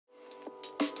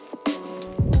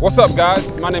What's up,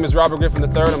 guys? My name is Robert Griffin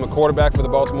III. I'm a quarterback for the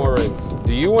Baltimore Ravens.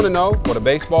 Do you want to know what a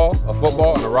baseball, a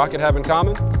football, and a rocket have in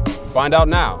common? Find out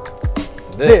now.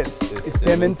 This is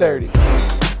Sim in 30.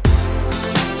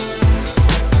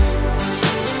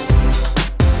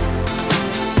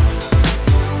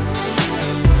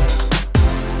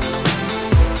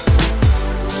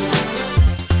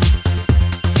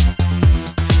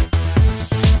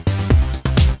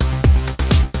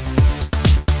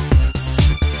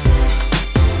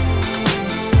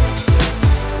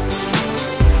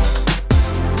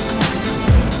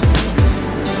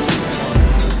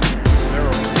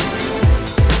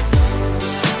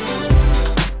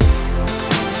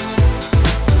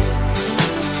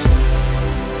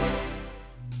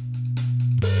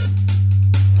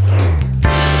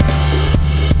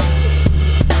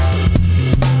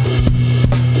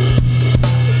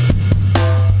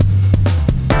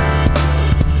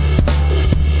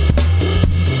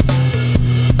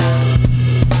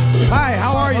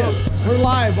 We're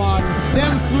live on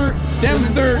STEM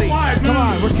 30. Come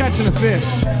on, we're catching a fish.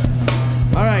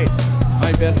 All right,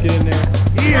 Beth, get in there.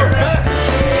 Here.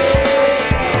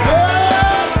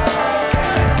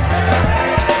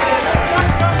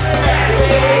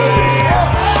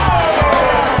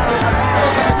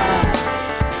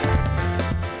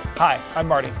 Hi, I'm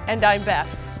Marty. And I'm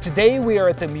Beth. Today we are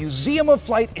at the Museum of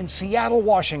Flight in Seattle,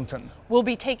 Washington. We'll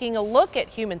be taking a look at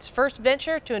humans' first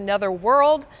venture to another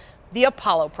world, the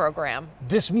Apollo program.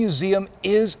 This museum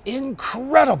is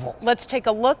incredible. Let's take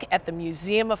a look at the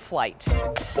Museum of Flight.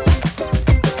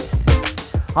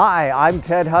 Hi, I'm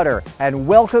Ted Hutter, and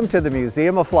welcome to the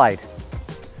Museum of Flight.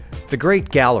 The Great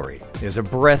Gallery is a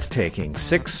breathtaking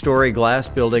six-story glass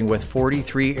building with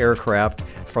 43 aircraft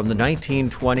from the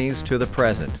 1920s to the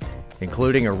present,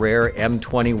 including a rare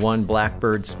M21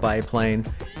 Blackbird spy plane.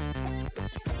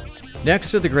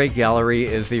 Next to the Great Gallery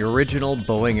is the original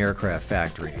Boeing aircraft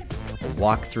factory, a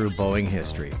walk through Boeing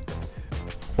history.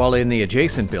 While in the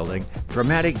adjacent building,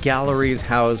 dramatic galleries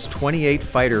house 28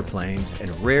 fighter planes and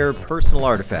rare personal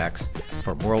artifacts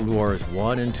from World Wars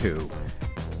I and II.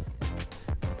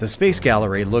 The Space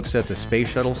Gallery looks at the space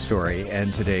shuttle story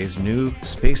and today's new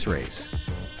space race.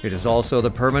 It is also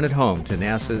the permanent home to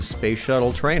NASA's Space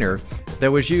Shuttle trainer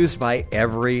that was used by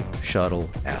every shuttle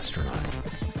astronaut.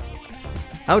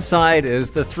 Outside is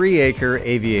the 3-acre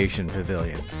aviation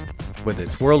pavilion, with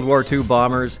its World War II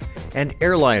bombers and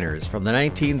airliners from the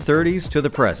 1930s to the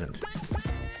present.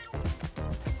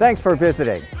 Thanks for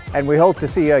visiting, and we hope to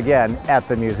see you again at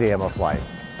the Museum of Flight.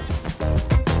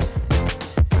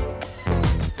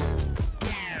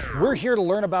 We're here to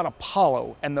learn about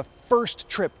Apollo and the first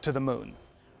trip to the moon.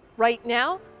 Right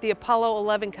now, the Apollo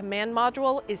 11 command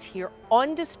module is here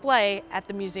on display at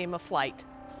the Museum of Flight.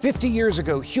 50 years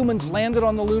ago, humans landed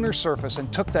on the lunar surface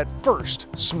and took that first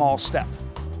small step.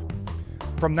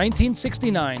 From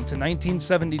 1969 to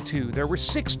 1972, there were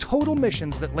 6 total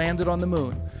missions that landed on the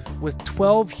moon, with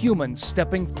 12 humans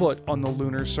stepping foot on the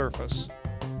lunar surface.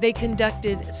 They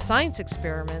conducted science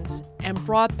experiments and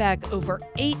brought back over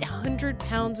 800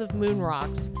 pounds of moon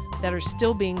rocks that are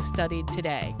still being studied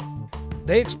today.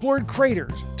 They explored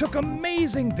craters, took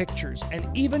amazing pictures, and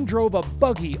even drove a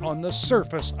buggy on the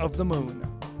surface of the moon.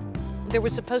 There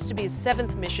was supposed to be a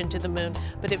 7th mission to the moon,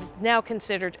 but it is now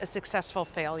considered a successful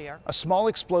failure. A small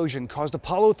explosion caused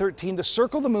Apollo 13 to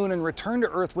circle the moon and return to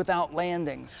Earth without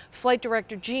landing. Flight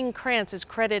director Gene Kranz is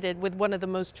credited with one of the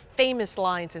most famous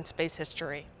lines in space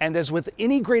history. And as with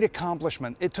any great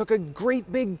accomplishment, it took a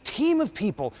great big team of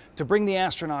people to bring the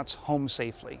astronauts home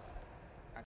safely.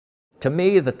 To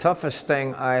me, the toughest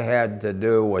thing I had to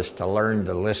do was to learn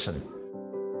to listen.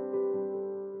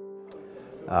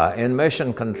 In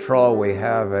mission control, we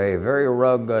have a very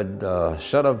rugged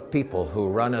set of people who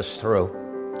run us through.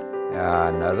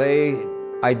 And they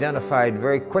identified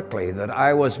very quickly that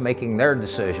I was making their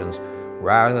decisions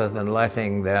rather than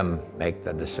letting them make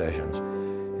the decisions.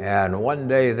 And one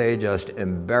day they just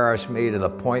embarrassed me to the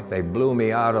point they blew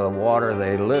me out of the water.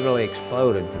 They literally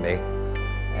exploded to me.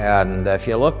 And if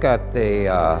you look at the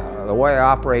way I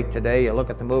operate today, you look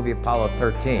at the movie Apollo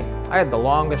 13, I had the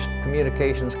longest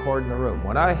communications cord in the room.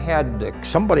 When I had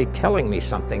somebody telling me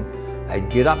something,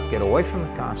 I'd get up, get away from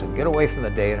the console, get away from the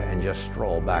data, and just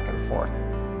stroll back and forth.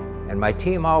 And my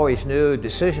team always knew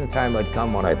decision time would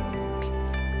come when I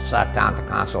sat down at the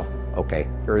console. Okay,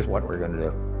 here's what we're going to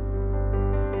do.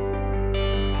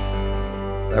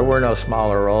 There were no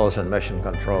smaller roles in mission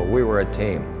control. We were a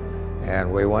team.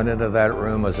 And we went into that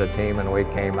room as a team and we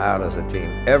came out as a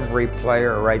team. Every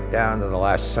player right down to the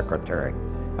last secretary.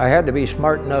 I had to be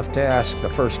smart enough to ask the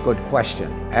first good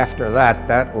question. After that,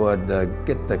 that would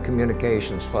get the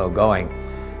communications flow going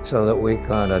so that we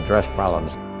could address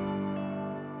problems.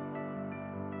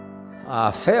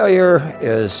 Failure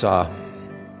is an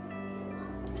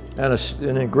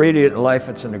ingredient in life.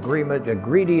 It's an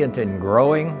ingredient in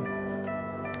growing.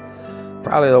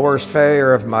 Probably the worst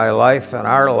failure of my life and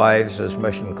our lives as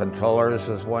mission controllers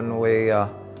is when we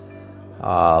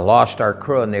lost our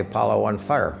crew in the Apollo 1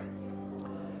 fire.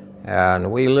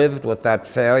 And we lived with that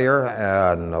failure,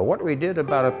 and what we did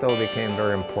about it, though, became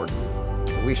very important.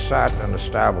 We sat and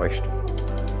established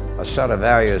a set of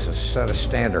values, a set of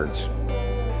standards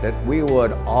that we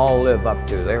would all live up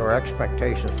to. They were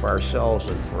expectations for ourselves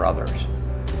and for others.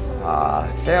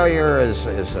 Failure is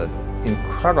an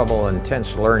incredible,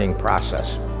 intense learning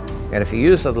process. And if you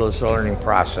use it as a learning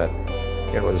process,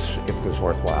 it was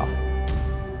worthwhile.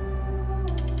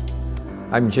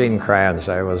 I'm Gene Kranz.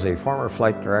 I was a former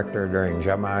flight director during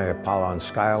Gemini, Apollo, and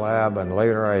Skylab, and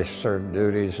later I served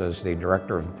duties as the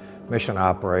Director of Mission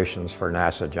Operations for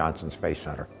NASA Johnson Space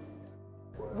Center.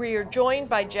 We are joined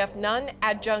by Jeff Nunn,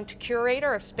 Adjunct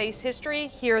Curator of Space History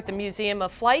here at the Museum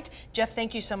of Flight. Jeff,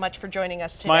 thank you so much for joining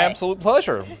us today. My absolute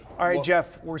pleasure. All right,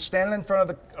 Jeff, we're standing in front of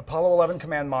the Apollo 11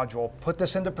 command module. Put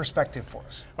this into perspective for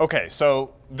us. Okay,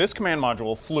 so this command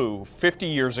module flew 50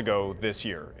 years ago this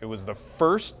year. It was the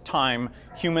first time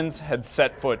humans had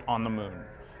set foot on the moon.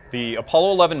 The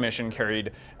Apollo 11 mission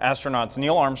carried astronauts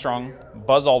Neil Armstrong,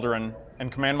 Buzz Aldrin, and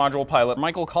command module pilot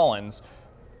Michael Collins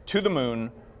to the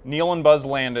moon. Neil and Buzz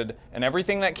landed, and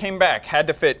everything that came back had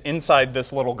to fit inside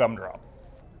this little gumdrop.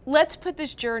 Let's put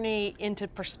this journey into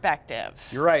perspective.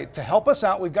 You're right. To help us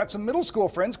out, we've got some middle school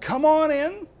friends. Come on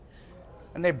in.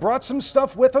 And they brought some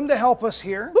stuff with them to help us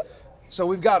here. So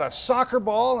we've got a soccer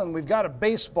ball and we've got a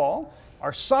baseball.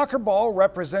 Our soccer ball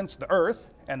represents the Earth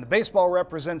and the baseball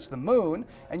represents the moon.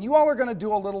 And you all are going to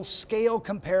do a little scale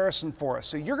comparison for us.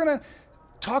 So you're going to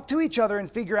talk to each other and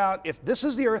figure out if this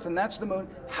is the Earth and that's the moon,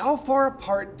 how far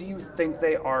apart do you think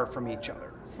they are from each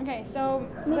other? Okay, so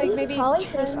maybe probably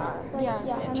turn, pretty far. Like,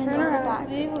 yeah, turn around.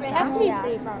 Back. It has to be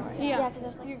pretty far away. Yeah, because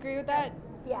there's like. You agree with that?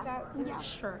 Yeah. Yeah.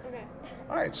 Sure. Okay.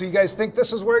 All right, so you guys think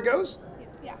this is where it goes?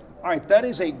 Yeah. All right, that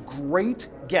is a great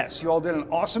guess. You all did an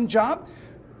awesome job.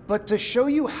 But to show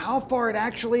you how far it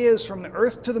actually is from the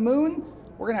Earth to the moon,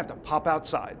 we're gonna have to pop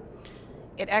outside.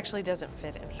 It actually doesn't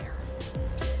fit in here.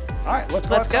 All right, let's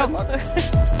go Let's outside.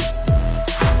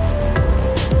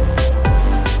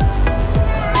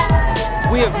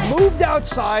 We have moved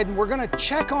outside and we're gonna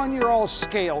check on your all's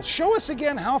scale. Show us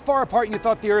again how far apart you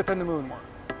thought the Earth and the moon were.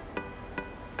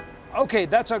 Okay,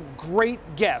 that's a great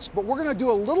guess, but we're gonna do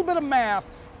a little bit of math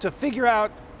to figure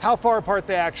out how far apart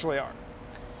they actually are.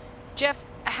 Jeff,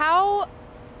 how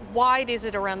wide is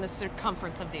it around the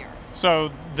circumference of the Earth?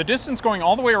 So the distance going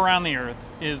all the way around the Earth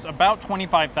is about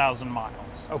 25,000 miles.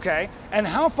 Okay, and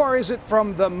how far is it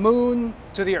from the moon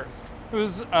to the Earth? It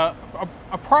was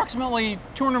approximately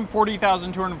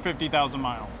 240,000, 250,000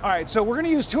 miles. All right, so we're going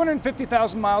to use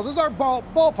 250,000 miles as our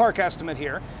ballpark estimate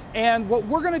here. And what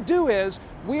we're going to do is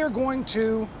we are going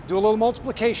to do a little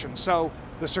multiplication. So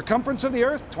the circumference of the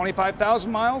Earth,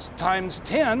 25,000 miles, times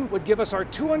 10 would give us our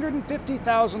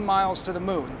 250,000 miles to the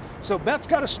moon. So Beth's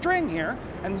got a string here,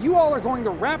 and you all are going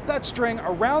to wrap that string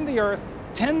around the Earth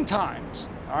 10 times.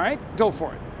 All right, go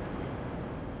for it.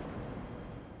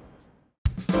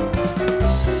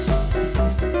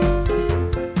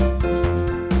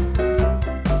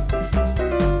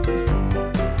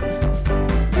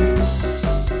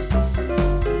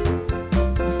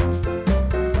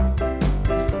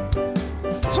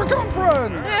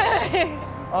 Circumference!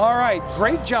 All right,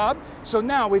 great job. So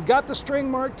now we've got the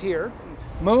string marked here.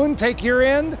 Moon, take your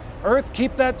end. Earth,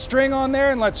 keep that string on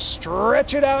there and let's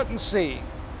stretch it out and see.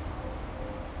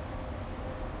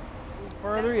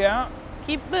 Further, yeah.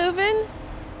 Keep moving.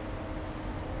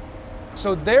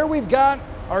 So there we've got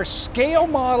our scale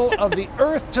model of the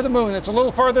Earth to the moon. It's a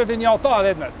little farther than y'all thought,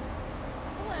 isn't it?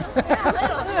 Yeah,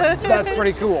 a little. That's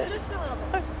pretty cool. Just a little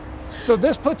bit. So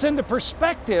this puts into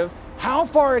perspective how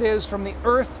far it is from the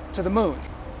Earth to the moon.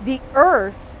 The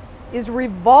Earth is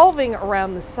revolving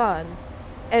around the sun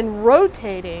and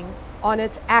rotating on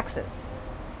its axis.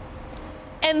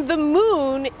 And the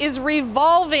moon is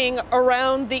revolving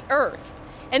around the Earth.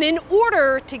 And in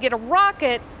order to get a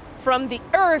rocket from the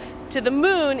Earth to the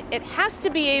moon, it has to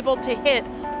be able to hit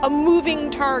a moving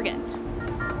target.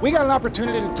 We got an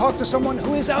opportunity to talk to someone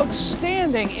who is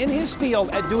outstanding in his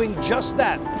field at doing just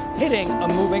that, hitting a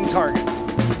moving target.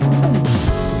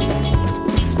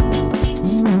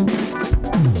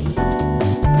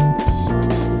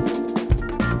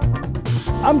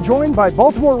 I'm joined by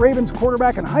Baltimore Ravens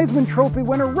quarterback and Heisman Trophy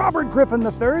winner Robert Griffin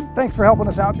III. Thanks for helping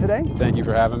us out today. Thank you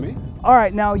for having me. All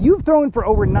right, now you've thrown for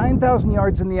over 9,000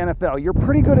 yards in the NFL. You're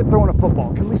pretty good at throwing a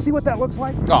football. Can we see what that looks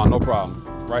like? Oh, no problem.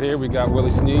 Right here we got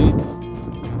Willie Snead.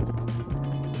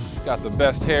 He's got the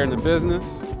best hair in the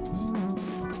business.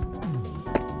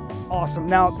 Awesome.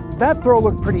 Now, that throw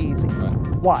looked pretty easy. Right.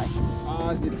 Why?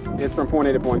 It's from point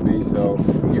A to point B, so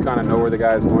you kind of know where the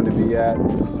guy's going to be at.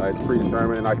 It's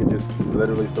predetermined, and I can just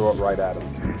literally throw it right at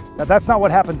him. Now, that's not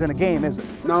what happens in a game, is it?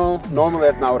 No, normally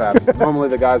that's not what happens. Normally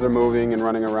the guys are moving and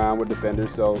running around with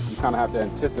defenders, so you kind of have to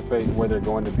anticipate where they're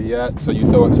going to be at, so you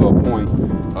throw it to a point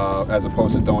as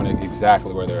opposed to throwing it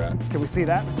exactly where they're at. Can we see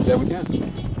that? Yeah, we can.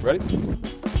 Ready?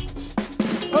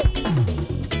 Oh.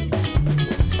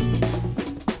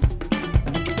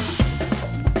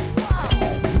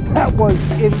 That was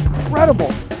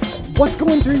incredible. What's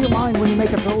going through your mind when you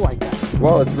make a throw like that?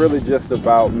 Well, it's really just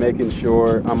about making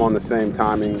sure I'm on the same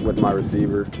timing with my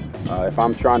receiver. If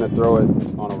I'm trying to throw it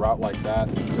on a route like that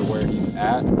to where he's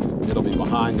at, it'll be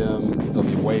behind him, it'll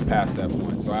be way past that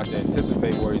point. So I have to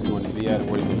anticipate where he's going to be at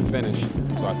and where he's going to finish,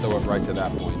 so I throw it right to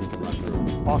that point and he can run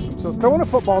through. Awesome. So throwing a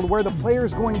football to where the player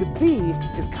is going to be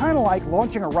is kind of like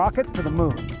launching a rocket to the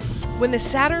moon. When the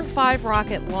Saturn V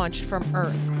rocket launched from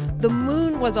Earth, the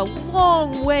moon was a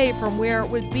long way from where it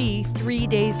would be 3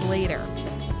 days later.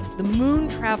 The moon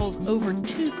travels over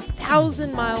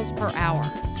 2,000 miles per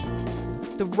hour.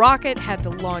 The rocket had to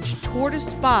launch toward a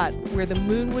spot where the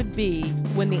moon would be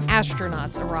when the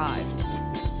astronauts arrived.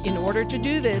 In order to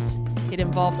do this, it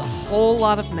involved a whole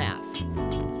lot of math.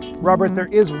 Robert, there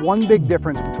is one big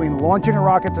difference between launching a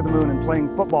rocket to the moon and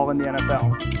playing football in the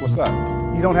NFL. What's that?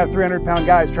 You don't have 300-pound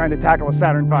guys trying to tackle a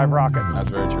Saturn V rocket. That's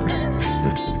very true.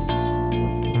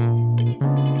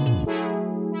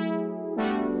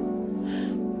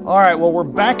 All right, well, we're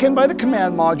back in by the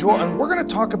command module, and we're going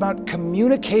to talk about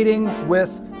communicating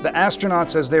with the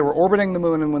astronauts as they were orbiting the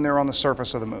moon and when they were on the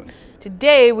surface of the moon.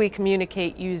 Today, we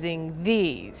communicate using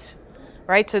these,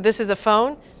 right? So this is a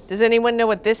phone. Does anyone know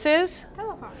what this is?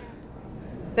 Telephone.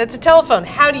 That's a telephone.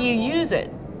 How do you use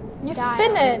it? You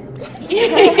spin it.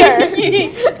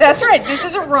 That's right. This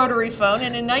is a rotary phone,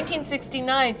 and in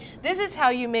 1969, this is how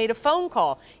you made a phone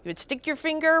call. You would stick your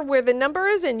finger where the number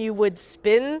is, and you would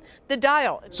spin the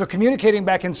dial. So communicating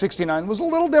back in '69 was a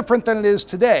little different than it is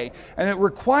today, and it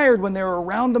required, when they were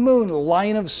around the moon,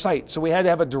 line of sight. So we had to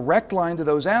have a direct line to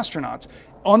those astronauts.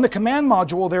 On the command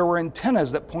module, there were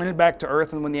antennas that pointed back to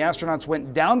Earth, and when the astronauts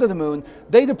went down to the moon,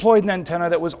 they deployed an antenna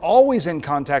that was always in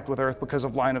contact with Earth because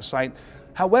of line of sight.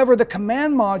 However, the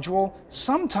command module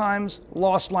sometimes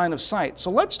lost line of sight.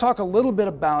 So let's talk a little bit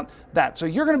about that. So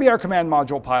you're going to be our command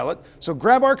module pilot. So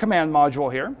grab our command module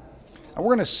here, and we're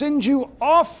going to send you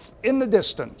off in the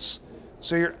distance.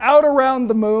 So you're out around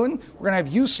the moon. We're going to have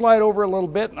you slide over a little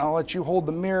bit, and I'll let you hold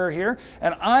the mirror here.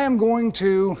 And I am going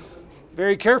to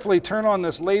very carefully turn on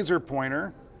this laser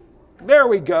pointer. There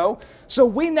we go. So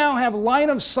we now have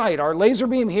line of sight. Our laser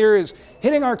beam here is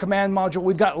hitting our command module.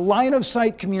 We've got line of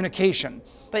sight communication.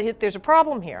 But there's a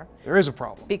problem here. There is a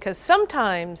problem. Because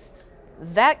sometimes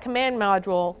that command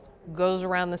module goes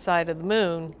around the side of the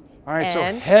moon. All right, so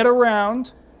head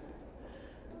around.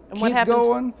 And what happens? Keep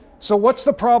going. So what's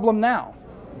the problem now?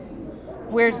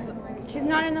 Where's the... She's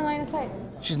not in the line of sight.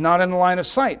 She's not in the line of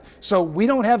sight. So we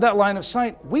don't have that line of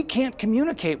sight. We can't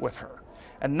communicate with her.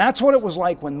 And that's what it was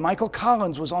like when Michael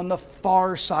Collins was on the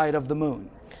far side of the moon.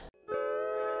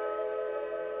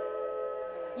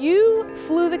 You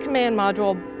flew the command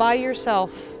module by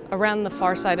yourself around the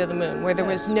far side of the moon where there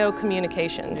was no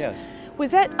communications. Yes.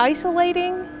 Was that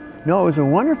isolating? No, it was a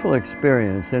wonderful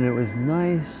experience, and it was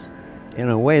nice in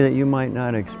a way that you might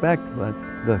not expect, but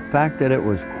the fact that it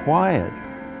was quiet,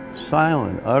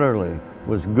 silent, utterly,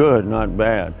 was good, not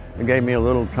bad. It gave me a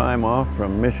little time off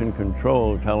from mission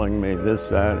control telling me this,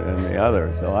 that, and the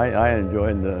other. So I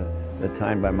enjoyed the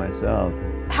time by myself.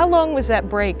 How long was that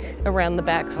break around the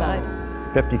backside?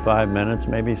 55 minutes,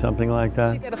 maybe, something like that.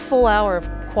 So you got a full hour of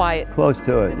quiet. Close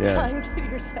to it, yeah. Time to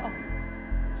yourself.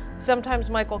 Sometimes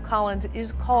Michael Collins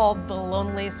is called the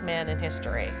loneliest man in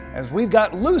history. As we've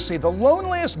got Lucy, the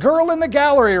loneliest girl in the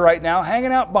gallery right now,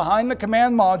 hanging out behind the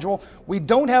command module. We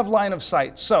don't have line of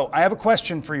sight. So I have a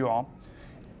question for you all.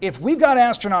 If we've got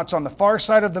astronauts on the far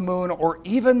side of the moon or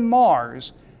even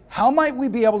Mars, how might we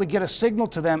be able to get a signal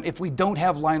to them if we don't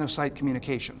have line of sight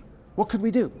communication? What could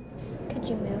we do? Could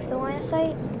you move the line of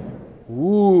sight?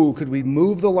 Ooh, could we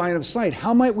move the line of sight?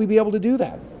 How might we be able to do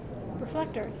that?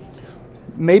 Reflectors.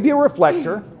 Maybe a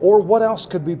reflector, or what else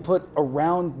could we put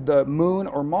around the moon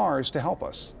or Mars to help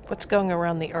us? What's going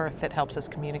around the Earth that helps us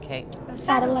communicate? A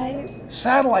satellite.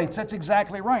 Satellites, that's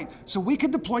exactly right. So we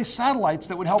could deploy satellites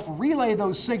that would help relay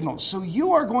those signals. So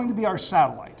you are going to be our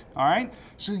satellite, all right?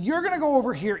 So you're going to go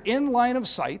over here in line of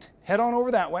sight, head on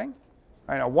over that way. All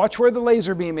right, now watch where the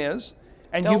laser beam is,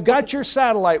 And you've got your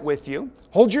satellite with you.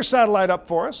 Hold your satellite up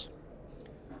for us.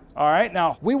 All right,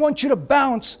 now we want you to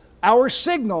bounce our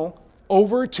signal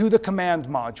over to the command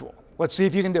module. Let's see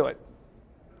if you can do it.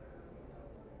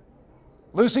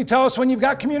 Lucy, tell us when you've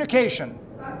got communication.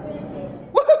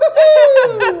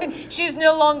 She's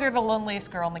no longer the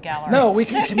loneliest girl in the gallery. No, we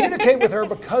can communicate with her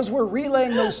because we're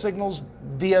relaying those signals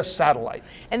via satellite.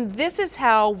 And this is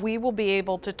how we will be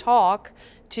able to talk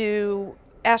to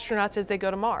astronauts as they go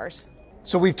to Mars.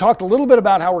 So we've talked a little bit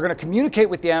about how we're going to communicate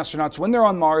with the astronauts when they're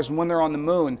on Mars and when they're on the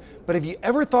moon. But have you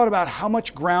ever thought about how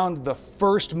much ground the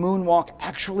first moonwalk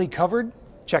actually covered?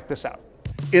 Check this out.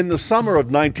 In the summer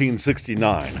of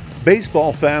 1969,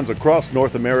 baseball fans across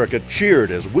North America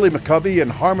cheered as Willie McCovey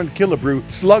and Harmon Killebrew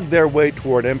slugged their way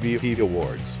toward MVP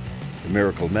awards. The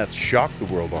Miracle Mets shocked the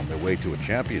world on their way to a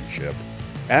championship,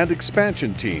 and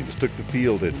expansion teams took the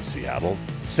field in Seattle,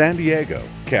 San Diego,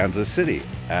 Kansas City,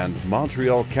 and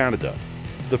Montreal, Canada.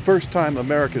 The first time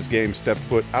America's game stepped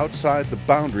foot outside the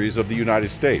boundaries of the United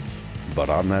States. But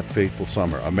on that fateful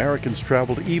summer, Americans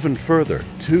traveled even further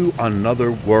to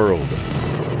another world.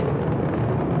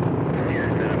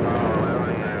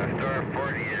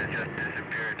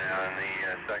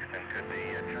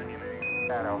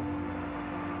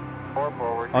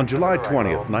 On July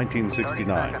 20th,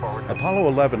 1969, Apollo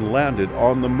 11 landed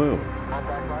on the moon.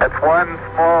 It's one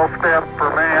small step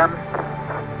for man,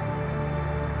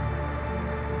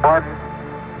 one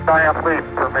giant leap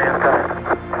for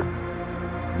mankind.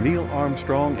 Neil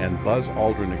Armstrong and Buzz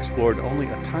Aldrin explored only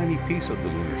a tiny piece of the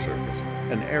lunar surface,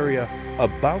 an area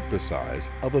about the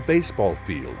size of a baseball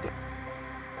field.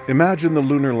 Imagine the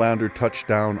lunar lander touched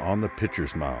down on the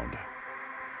pitcher's mound.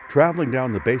 Traveling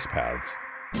down the base paths,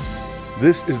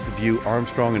 this is the view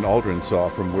Armstrong and Aldrin saw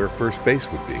from where first base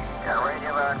would be. Yeah, radio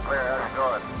loud and clear. How's it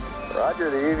going? Roger,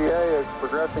 the EVA is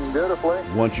progressing beautifully.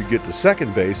 Once you get to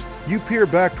second base, you peer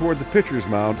back toward the pitcher's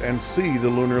mound and see the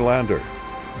lunar lander.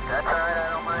 That's all right, I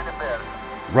don't mind a bit.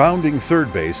 Rounding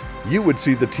third base, you would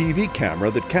see the TV camera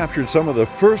that captured some of the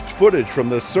first footage from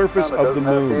the surface of the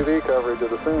moon. TV coverage of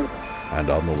the moon. And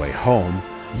on the way home,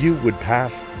 you would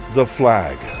pass the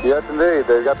flag. Yes, indeed.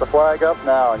 They've got the flag up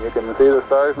now, and you can see the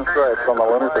stars and stripes on the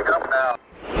lunar surface.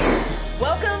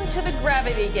 Welcome to the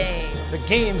Gravity Games. The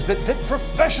games that pit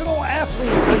professional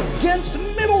athletes against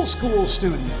middle school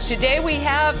students. Today we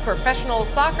have professional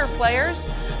soccer players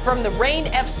from the Rain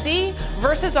FC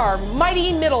versus our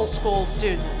mighty middle school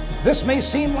students. This may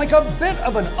seem like a bit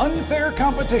of an unfair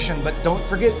competition, but don't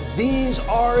forget, these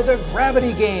are the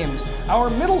Gravity Games. Our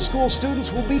middle school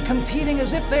students will be competing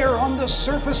as if they are on the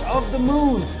surface of the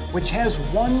moon, which has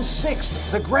 1/6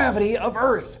 the gravity of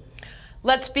Earth.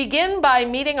 Let's begin by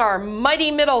meeting our mighty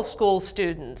middle school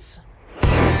students.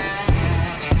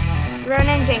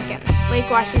 Ronan Jenkins, Lake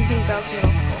Washington Girls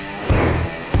Middle School.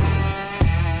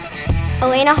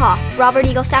 Elena Haw, Robert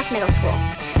Eagle Staff Middle School.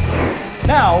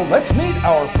 Now let's meet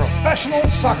our professional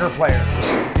soccer players.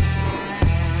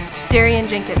 Darian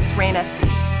Jenkins, Rain FC.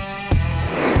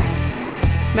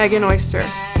 Megan Oyster,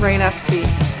 Rain FC.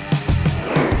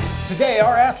 Today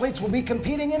our athletes will be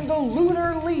competing in the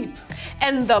lunar leap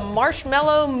and the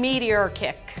marshmallow meteor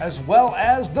kick, as well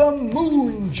as the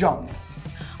moon jump.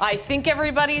 I think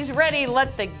everybody's ready.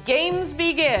 Let the games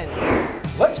begin.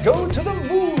 Let's go to the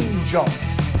moon jump.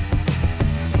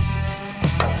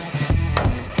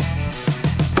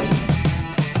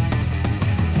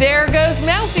 There goes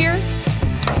Mouse Ears.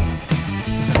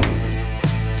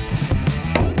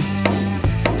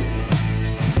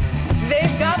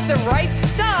 They've got the right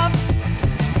stuff.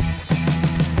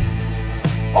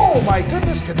 Oh my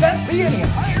goodness, could that be any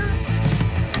higher?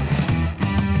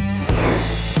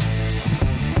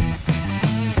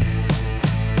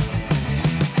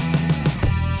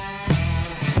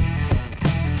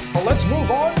 Well, let's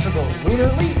move on to the lunar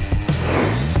leap.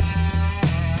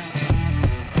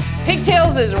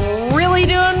 Pigtails is really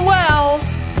doing well.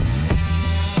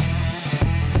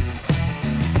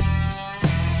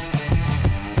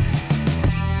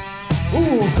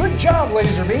 Ooh, good job,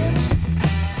 laser beams.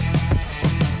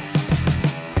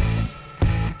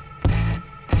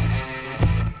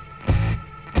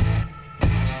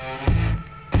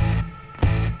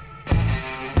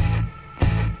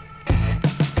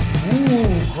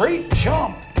 Great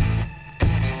jump!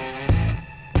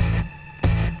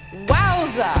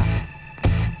 Wowza!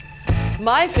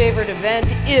 My favorite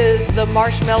event is the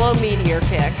marshmallow meteor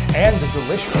kick. And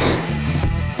delicious.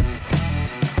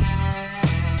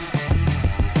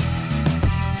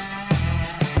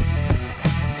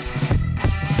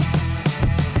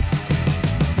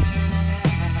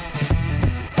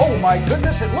 Oh my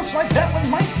goodness, it looks like that one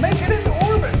might make it into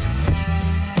orbit.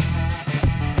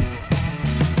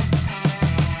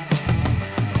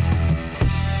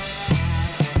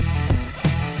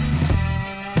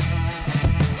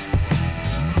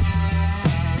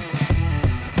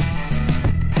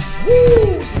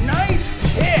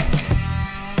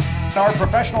 Our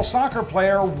professional soccer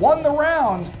player won the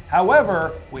round.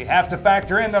 However, we have to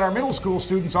factor in that our middle school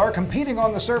students are competing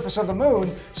on the surface of the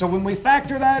moon. So when we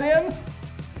factor that in,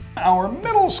 our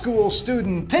middle school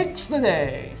student takes the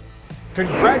day.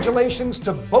 Congratulations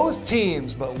to both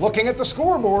teams, but looking at the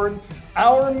scoreboard,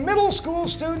 our middle school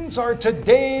students are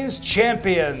today's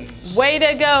champions. Way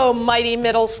to go, mighty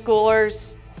middle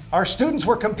schoolers. Our students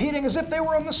were competing as if they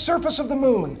were on the surface of the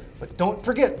moon. But don't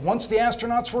forget, once the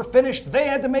astronauts were finished, they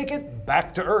had to make it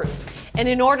back to Earth. And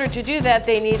in order to do that,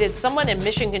 they needed someone in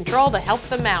mission control to help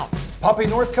them out. Poppy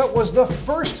Northcutt was the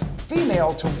first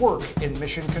female to work in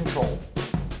mission control.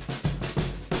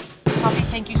 Poppy,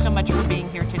 thank you so much for being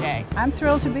here today. I'm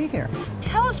thrilled to be here.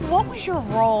 Tell us, what was your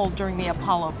role during the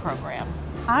Apollo program?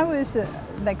 I was,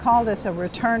 they called us a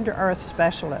return to Earth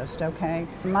specialist, okay?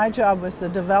 My job was the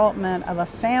development of a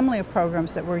family of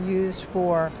programs that were used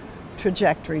for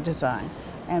trajectory design.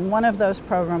 And one of those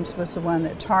programs was the one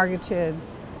that targeted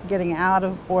getting out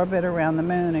of orbit around the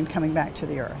moon and coming back to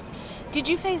the Earth. Did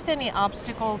you face any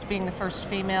obstacles being the first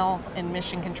female in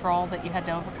mission control that you had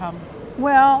to overcome?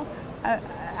 Well,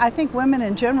 I think women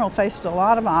in general faced a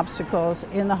lot of obstacles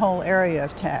in the whole area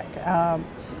of tech.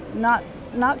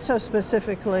 Not so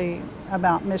specifically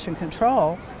about mission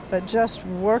control, but just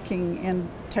working in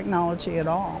technology at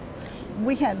all.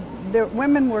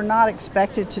 Women were not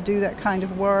expected to do that kind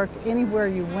of work. Anywhere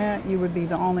you went, you would be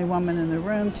the only woman in the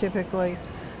room typically,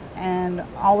 and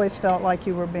always felt like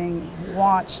you were being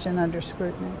watched and under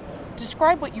scrutiny.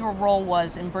 Describe what your role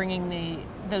was in bringing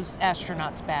those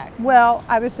astronauts back. Well,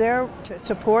 I was there to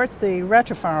support the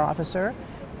retrofire officer,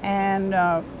 and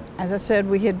as I said,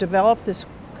 we had developed this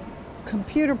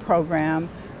computer program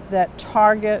that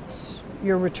targets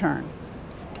your return.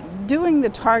 Doing the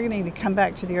targeting to come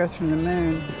back to the Earth from the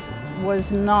moon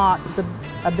was not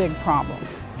a big problem.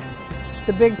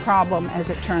 The big problem, as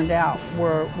it turned out,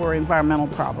 were environmental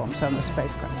problems on the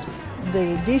spacecraft.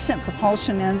 The descent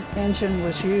propulsion engine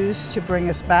was used to bring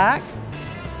us back,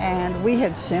 and we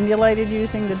had simulated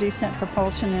using the descent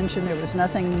propulsion engine. There was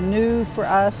nothing new for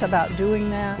us about doing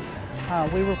that.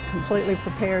 We were completely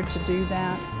prepared to do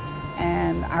that,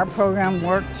 and our program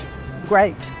worked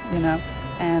great, you know,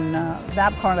 and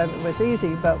that part of it was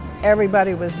easy, but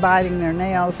everybody was biting their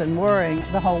nails and worrying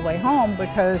the whole way home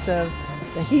because of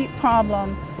the heat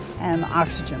problem and the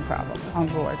oxygen problem on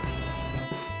board.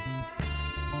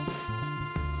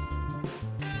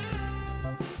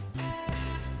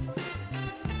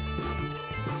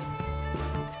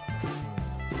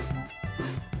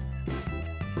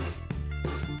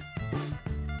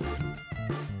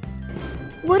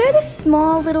 What are the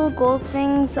small little gold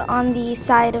things on the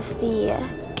side of the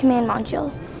command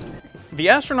module? The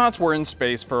astronauts were in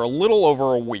space for a little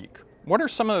over a week. What are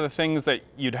some of the things that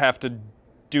you'd have to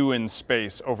do in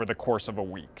space over the course of a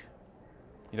week?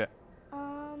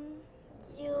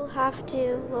 You'll have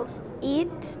to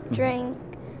eat, drink,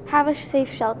 have a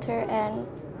safe shelter, and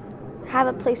have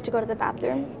a place to go to the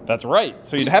bathroom. That's right.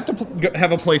 So you'd have to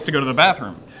have a place to go to the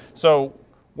bathroom. So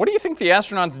what do you think the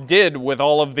astronauts did with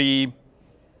all of the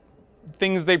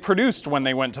things they produced when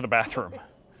they went to the bathroom?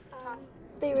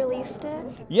 They released it?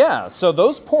 Yeah, so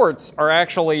those ports are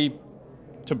actually,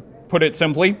 to put it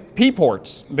simply, pee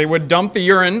ports. They would dump the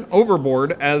urine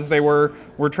overboard as they were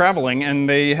traveling, and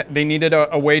they needed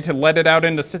a way to let it out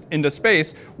into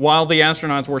space while the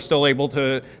astronauts were still able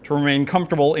to remain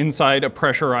comfortable inside a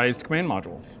pressurized command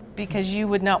module. Because you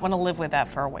would not want to live with that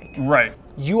for a week. Right.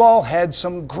 You all had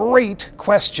some great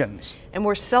questions. And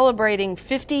we're celebrating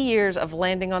 50 years of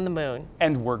landing on the moon.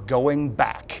 And we're going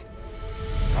back.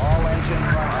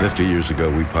 50 years ago,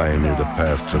 we pioneered a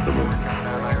path to the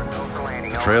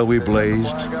moon. The trail we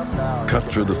blazed cut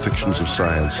through the fictions of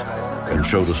science and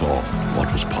showed us all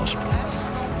what was possible.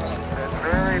 It's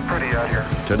very pretty out here.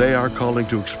 Today, our calling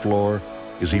to explore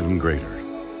is even greater.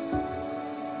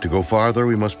 To go farther,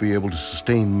 we must be able to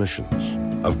sustain missions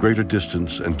of greater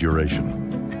distance and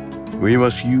duration. We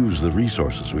must use the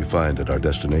resources we find at our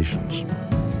destinations.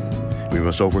 We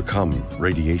must overcome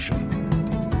radiation,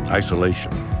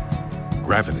 isolation,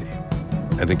 gravity,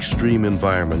 and extreme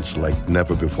environments like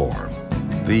never before.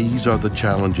 These are the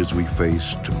challenges we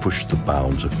face to push the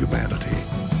bounds of humanity.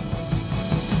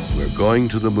 We're going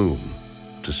to the moon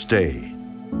to stay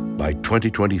by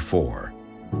 2024,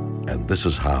 and this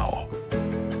is how.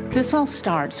 This all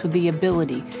starts with the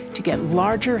ability to get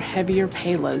larger, heavier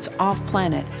payloads off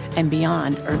planet and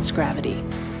beyond Earth's gravity.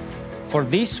 For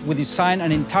this, we designed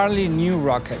an entirely new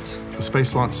rocket. The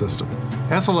Space Launch System.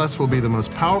 SLS will be the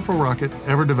most powerful rocket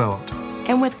ever developed.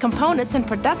 And with components in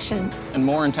production. And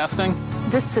more in testing?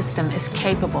 This system is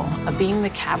capable of being the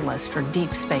catalyst for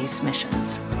deep space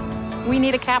missions. We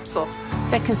need a capsule.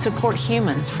 that can support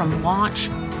humans from launch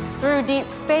through deep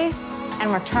space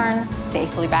and return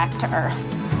safely back to Earth.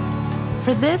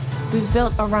 For this, we've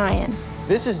built Orion.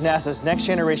 This is NASA's next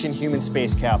generation human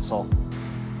space capsule.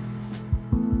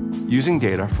 Using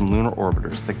data from lunar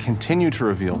orbiters that continue to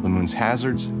reveal the moon's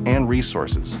hazards and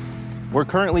resources. We're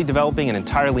currently developing an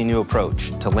entirely new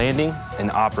approach to landing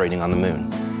and operating on the moon.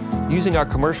 Using our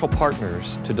commercial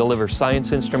partners to deliver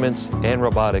science instruments and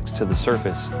robotics to the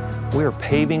surface, we are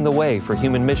paving the way for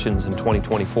human missions in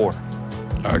 2024.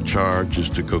 Our charge is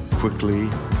to go quickly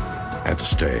and to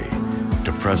stay,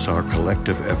 to press our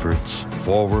collective efforts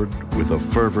forward with a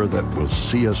fervor that will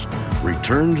see us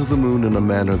return to the moon in a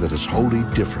manner that is wholly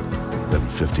different than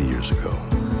 50 years ago.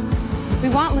 We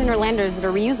want lunar landers that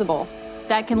are reusable,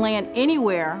 that can land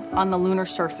anywhere on the lunar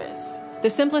surface. The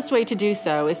simplest way to do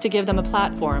so is to give them a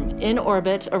platform in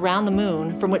orbit around the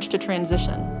moon from which to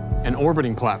transition. An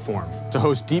orbiting platform to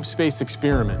host deep space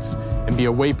experiments and be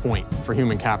a waypoint for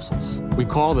human capsules. We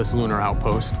call this lunar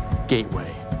outpost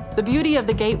Gateway. The beauty of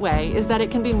the Gateway is that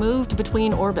it can be moved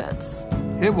between orbits.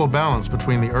 It will balance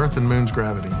between the Earth and Moon's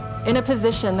gravity, in a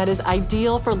position that is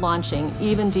ideal for launching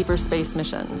even deeper space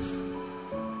missions.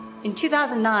 In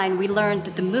 2009, we learned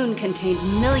that the moon contains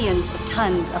millions of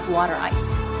tons of water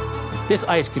ice. This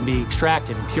ice can be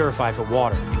extracted and purified for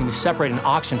water. It can be separated in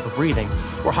oxygen for breathing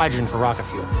or hydrogen for rocket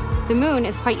fuel. The moon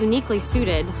is quite uniquely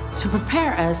suited to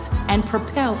prepare us and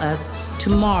propel us to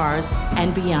Mars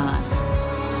and beyond.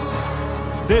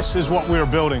 This is what we are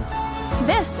building.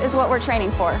 This is what we're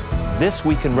training for. This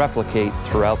we can replicate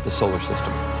throughout the solar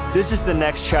system. This is the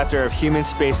next chapter of human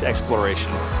space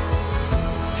exploration.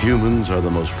 Humans are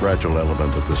the most fragile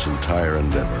element of this entire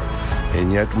endeavor,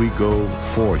 and yet we go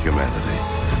for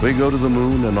humanity. We go to the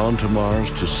moon and on to Mars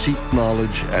to seek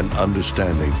knowledge and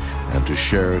understanding and to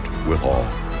share it with all.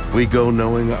 We go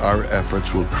knowing our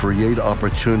efforts will create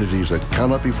opportunities that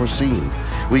cannot be foreseen.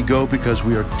 We go because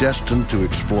we are destined to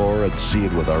explore and see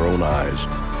it with our own eyes.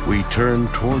 We turn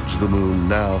towards the moon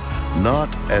now, not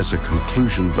as a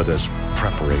conclusion, but as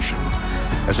preparation,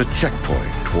 as a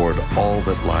checkpoint toward all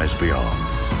that lies beyond.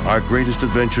 Our greatest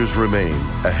adventures remain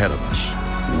ahead of us.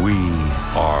 We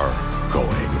are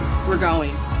going. We're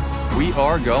going. We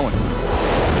are going.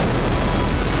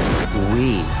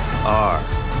 We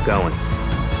are going.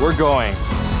 We're going.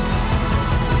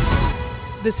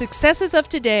 The successes of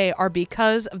today are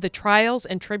because of the trials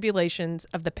and tribulations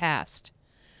of the past.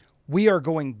 We are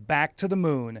going back to the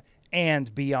moon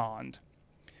and beyond.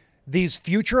 These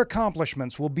future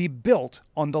accomplishments will be built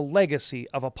on the legacy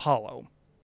of Apollo.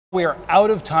 We are out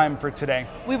of time for today.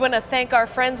 We want to thank our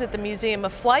friends at the Museum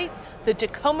of Flight, the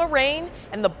Tacoma Rain,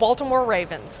 and the Baltimore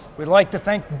Ravens. We'd like to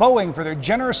thank Boeing for their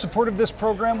generous support of this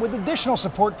program with additional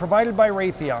support provided by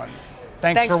Raytheon.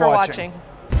 Thanks for watching.